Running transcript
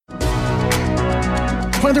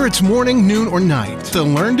Whether it's morning, noon, or night, the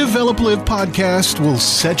Learn, Develop, Live podcast will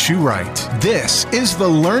set you right. This is the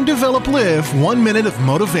Learn, Develop, Live 1 Minute of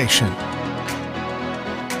Motivation.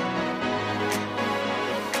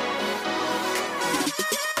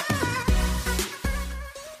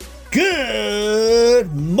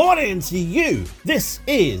 Good morning to you. This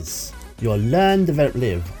is your Learn, Develop,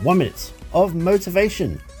 Live 1 Minute of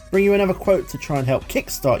Motivation. Bring you another quote to try and help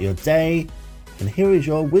kickstart your day. And here is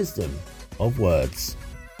your wisdom of words.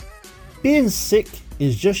 Being sick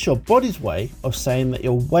is just your body's way of saying that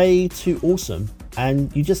you're way too awesome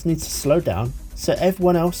and you just need to slow down so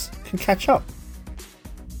everyone else can catch up.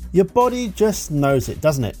 Your body just knows it,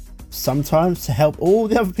 doesn't it? Sometimes to help all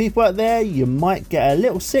the other people out there, you might get a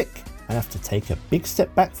little sick and have to take a big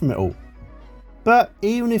step back from it all. But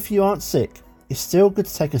even if you aren't sick, it's still good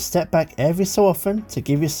to take a step back every so often to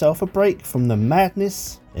give yourself a break from the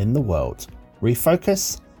madness in the world.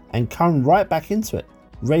 Refocus and come right back into it,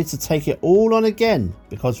 ready to take it all on again,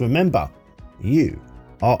 because remember, you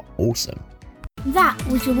are awesome. That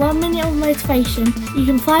was your 1 minute of motivation. You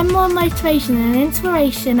can find more motivation and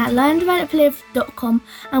inspiration at learndeveloplive.com,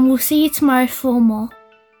 and we'll see you tomorrow for more.